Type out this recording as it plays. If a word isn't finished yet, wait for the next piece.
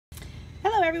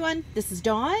Hello everyone, this is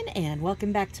Dawn and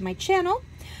welcome back to my channel.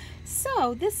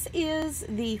 So this is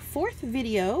the fourth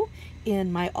video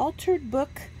in my altered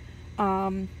book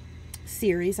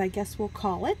series, I guess we'll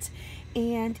call it,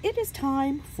 and it is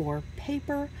time for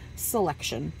paper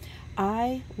selection.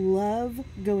 I love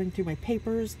going through my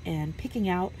papers and picking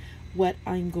out what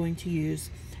I'm going to use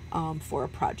for a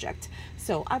project.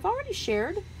 So I've already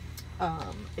shared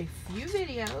a few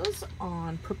videos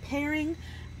on preparing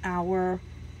our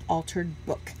altered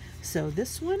book. So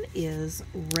this one is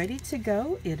ready to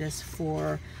go. It is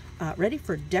for ready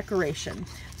for decoration.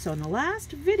 So in the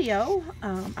last video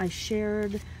I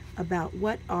shared about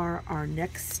what are our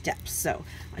next steps. So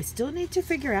I still need to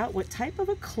figure out what type of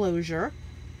a closure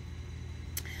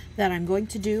that I'm going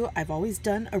to do. I've always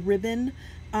done a ribbon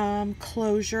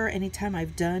closure anytime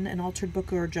I've done an altered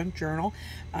book or a junk journal,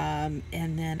 and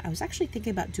then I was actually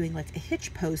thinking about doing like a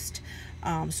hitch post,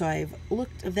 so I've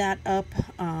looked that up,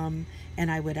 and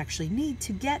I would actually need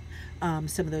to get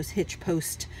some of those hitch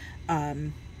post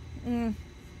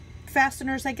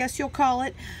fasteners, I guess you'll call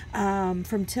it,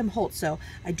 from Tim Holtz. So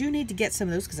I do need to get some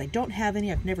of those because I don't have any.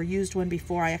 I've never used one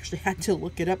before. I actually had to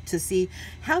look it up to see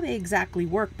how they exactly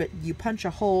work, but you punch a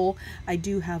hole. I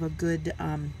do have a good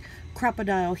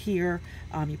crocodile here.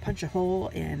 You punch a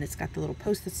hole and it's got the little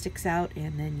post that sticks out,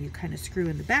 and then you kind of screw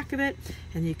in the back of it,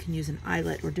 and you can use an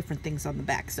eyelet or different things on the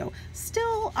back. So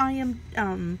still I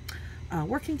am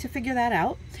working to figure that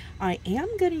out. I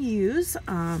am going to use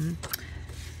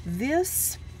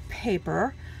this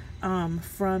paper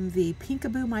from the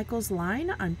Peekaboo Michaels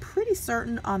line. I'm pretty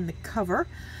certain on the cover,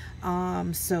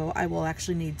 so I will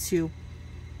actually need to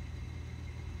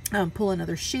pull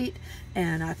another sheet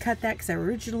and cut that, because I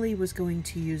originally was going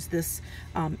to use this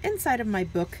inside of my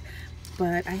book,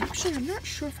 but I'm not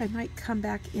sure if I might come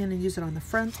back in and use it on the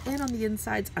front and on the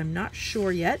insides. I'm not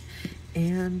sure yet.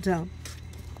 And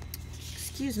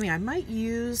excuse me, I might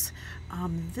use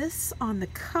this on the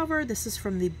cover. This is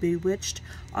from the Bewitched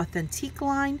Authentique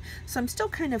line, so I'm still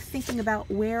kind of thinking about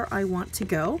where I want to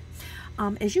go.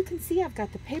 As you can see, I've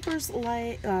got the papers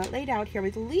laid out here.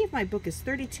 I believe my book is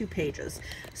 32 pages.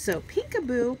 So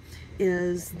Peekaboo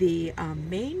is the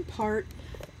main part,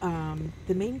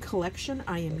 the main collection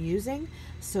I am using.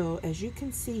 So as you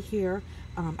can see here,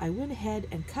 I went ahead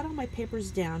and cut all my papers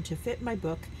down to fit my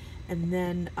book, and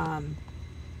then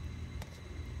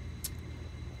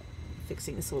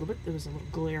fixing this a little bit, there was a little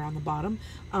glare on the bottom.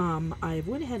 I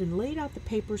went ahead and laid out the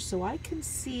papers so I can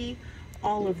see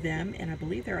all of them, and I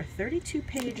believe there are 32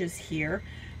 pages here.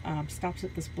 Stops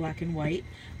at this black and white,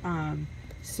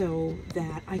 so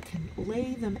that I can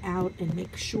lay them out and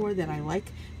make sure that I like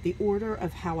the order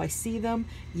of how I see them.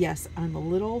 Yes, I'm a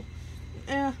little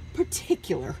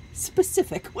particular,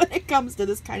 specific when it comes to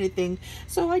this kind of thing,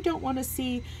 so I don't want to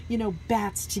see, you know,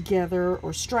 bats together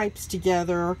or stripes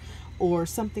together or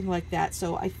something like that.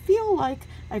 So I feel like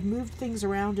I've moved things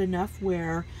around enough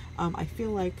where I feel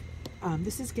like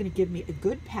this is going to give me a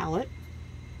good palette.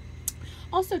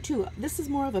 Also too, this is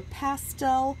more of a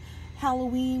pastel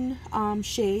Halloween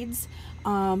shades,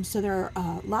 so there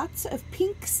are lots of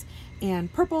pinks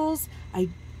and purples. I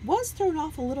was thrown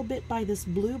off a little bit by this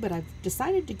blue, but I've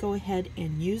decided to go ahead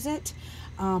and use it.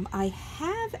 I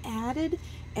have added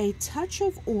a touch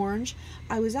of orange.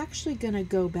 I was actually going to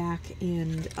go back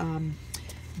and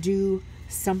do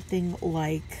something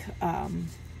like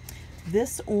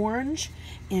this orange,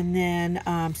 and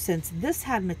then since this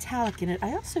had metallic in it,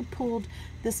 I also pulled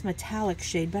this metallic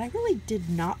shade, but I really did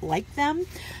not like them.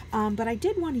 But I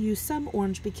did want to use some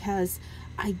orange because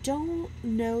I don't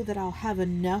know that I'll have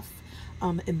enough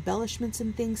embellishments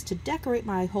and things to decorate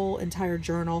my whole entire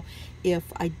journal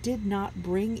if I did not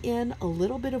bring in a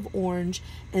little bit of orange.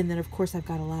 And then of course I've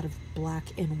got a lot of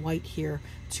black and white here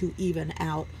to even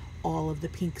out all of the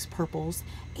pinks, purples,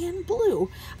 and blue.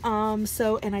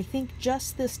 And I think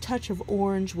just this touch of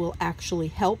orange will actually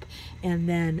help. And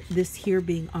then this here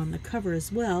being on the cover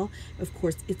as well, of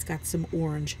course it's got some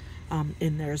orange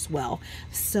in there as well.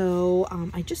 So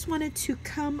I just wanted to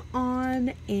come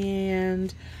on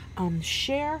and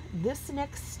share this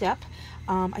next step.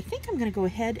 I think I'm going to go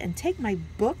ahead and take my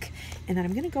book, and then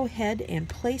I'm going to go ahead and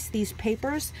place these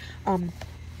papers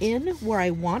in where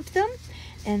I want them.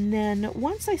 And then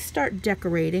once I start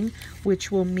decorating,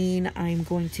 which will mean I'm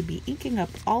going to be inking up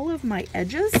all of my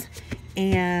edges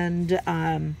and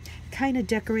kind of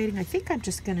decorating, I think I'm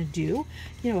just going to do,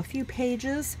 you know, a few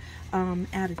pages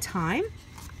at a time.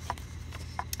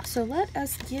 So let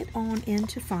us get on in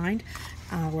to find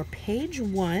our page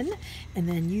 1, and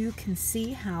then you can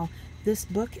see how this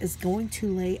book is going to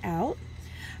lay out.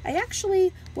 I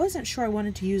actually wasn't sure I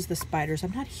wanted to use the spiders.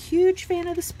 I'm not a huge fan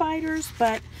of the spiders,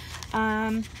 but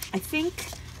I think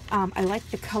I like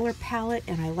the color palette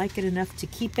and I like it enough to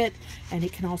keep it, and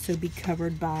it can also be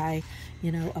covered by,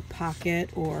 you know, a pocket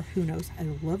or who knows. I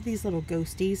love these little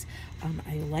ghosties.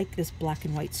 I like this black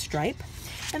and white stripe.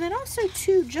 And then also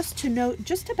too, just to note,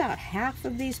 just about half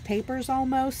of these papers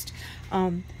almost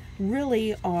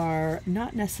really are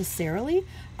not necessarily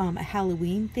a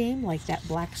Halloween theme, like that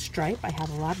black stripe. I have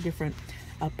a lot of different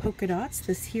polka dots.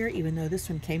 This here, even though this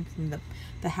one came from the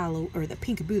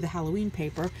Peekaboo, the Halloween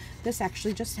paper, this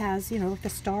actually just has, you know, like a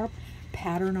star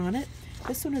pattern on it.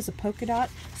 This one is a polka dot.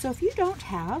 So if you don't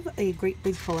have a great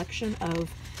big collection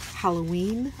of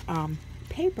Halloween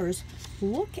papers,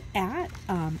 look at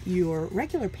your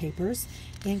regular papers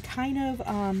and kind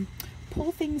of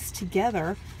pull things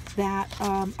together that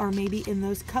are maybe in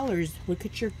those colors. Look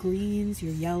at your greens,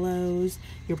 your yellows,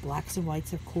 your blacks and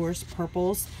whites, of course,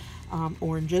 purples,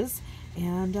 oranges,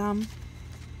 and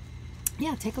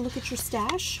yeah, take a look at your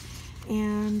stash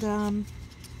and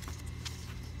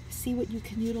see what you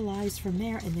can utilize from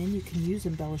there, and then you can use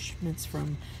embellishments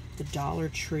from the Dollar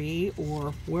Tree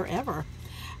or wherever.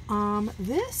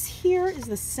 This here is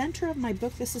the center of my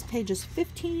book. This is pages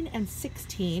 15 and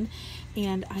 16,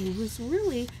 and I was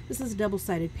really, this is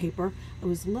double-sided paper. I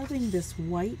was loving this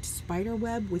white spider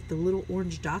web with the little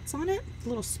orange dots on it,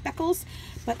 little speckles,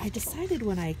 but I decided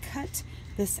when I cut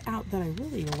this out that I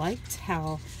really liked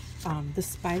how the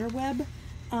spider web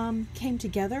came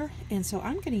together, and so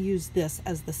I'm going to use this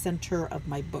as the center of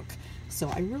my book. So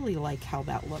I really like how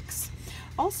that looks.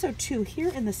 Also too, here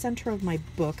in the center of my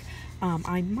book,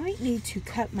 I might need to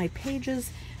cut my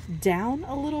pages down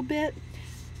a little bit.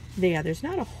 Yeah, there's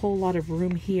not a whole lot of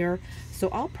room here, so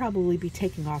I'll probably be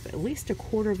taking off at least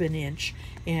 1/4 of an inch,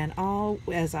 and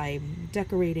as I'm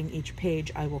decorating each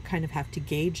page, I will kind of have to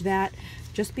gauge that,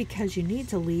 just because you need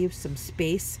to leave some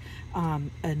space,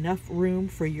 enough room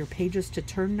for your pages to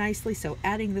turn nicely. So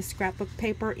adding the scrapbook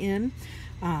paper in,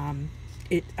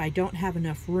 I don't have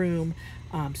enough room,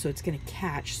 so it's going to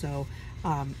catch, so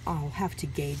I'll have to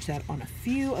gauge that on a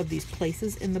few of these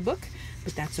places in the book,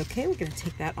 but that's okay. We're going to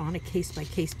take that on a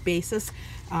case-by-case basis,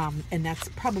 and that's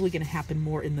probably going to happen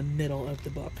more in the middle of the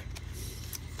book.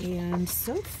 And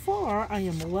so far, I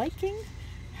am liking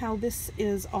how this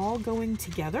is all going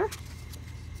together.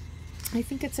 I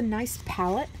think it's a nice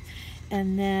palette,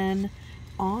 and then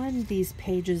on these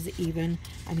pages even,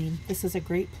 I mean, this is a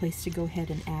great place to go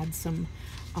ahead and add some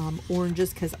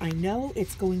oranges, because I know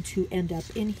it's going to end up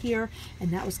in here, and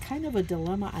that was kind of a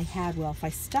dilemma I had. Well, if I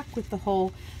stuck with the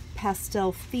whole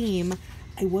pastel theme,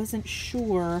 I wasn't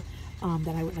sure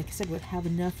that I would, like I said, would have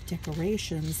enough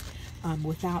decorations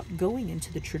without going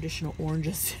into the traditional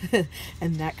oranges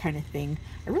and that kind of thing.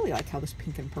 I really like how this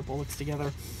pink and purple looks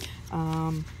together.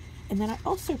 And then I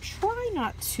also try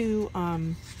not to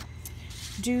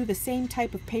do the same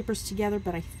type of papers together,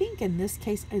 but I think in this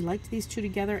case I liked these two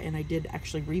together, and I did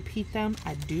actually repeat them,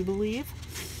 I do believe,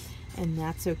 and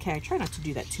that's okay. I try not to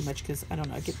do that too much because I don't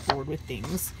know, I get bored with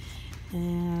things.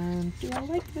 And do I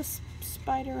like this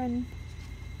spider and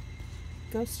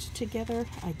ghost together?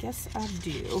 I guess I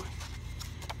do.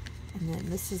 And then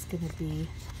this is going to be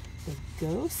the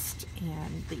ghost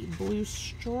and the blue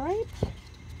stripe,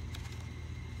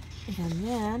 and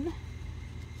then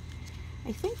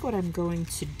I think what I'm going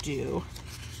to do,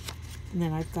 and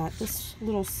then I've got this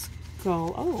little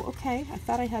skull. Oh, okay. I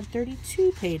thought I had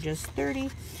 32 pages. 30,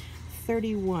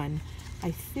 31. I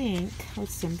think,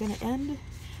 let's see, I'm going to end,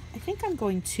 I think I'm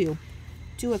going to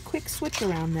do a quick switch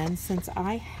around then, since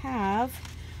I have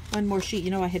one more sheet. You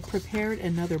know, I had prepared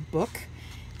another book,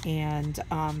 and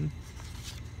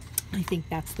I think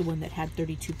that's the one that had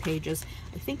 32 pages.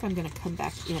 I think I'm going to come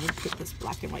back in and put this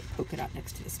black and white polka dot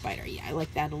next to the spider. Yeah, I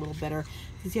like that a little better,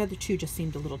 because the other two just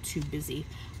seemed a little too busy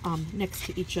next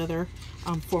to each other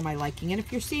for my liking. And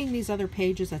if you're seeing these other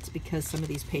pages, that's because some of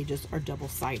these pages are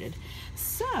double-sided.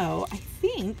 So I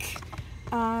think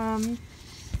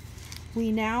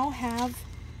we now have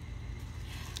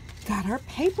got our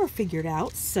paper figured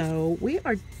out, so we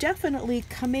are definitely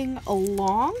coming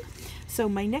along. So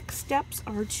my next steps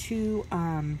are to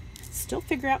still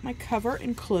figure out my cover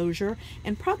and closure,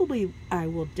 and probably I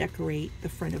will decorate the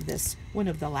front of this, one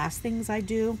of the last things I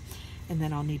do, and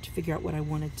then I'll need to figure out what I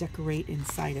want to decorate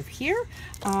inside of here.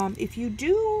 If you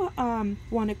do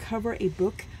want to cover a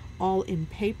book all in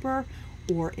paper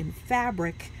or in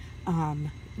fabric,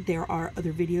 there are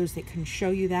other videos that can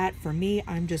show you that. For me,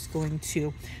 I'm just going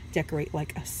to decorate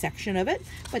like a section of it,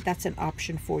 but that's an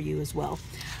option for you as well.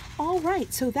 All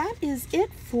right, so that is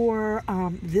it for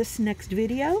this next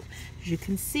video. As you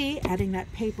can see, adding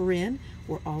that paper in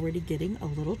we're already getting a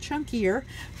little chunkier,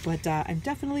 but I'm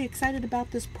definitely excited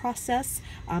about this process.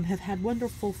 Have had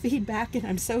wonderful feedback, and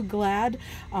I'm so glad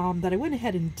that I went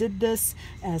ahead and did this,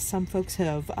 as some folks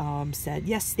have said,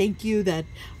 yes, thank you, that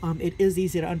it is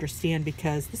easy to understand,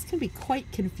 because this can be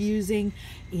quite confusing,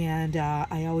 and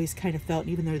I always kind of felt,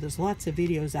 even though there's lots of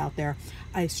videos out there,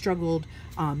 I struggled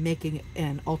making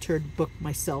an altered book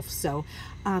myself. So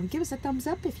give us a thumbs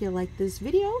up if you like this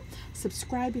video,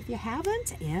 subscribe if you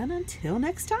haven't, and until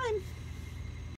next time.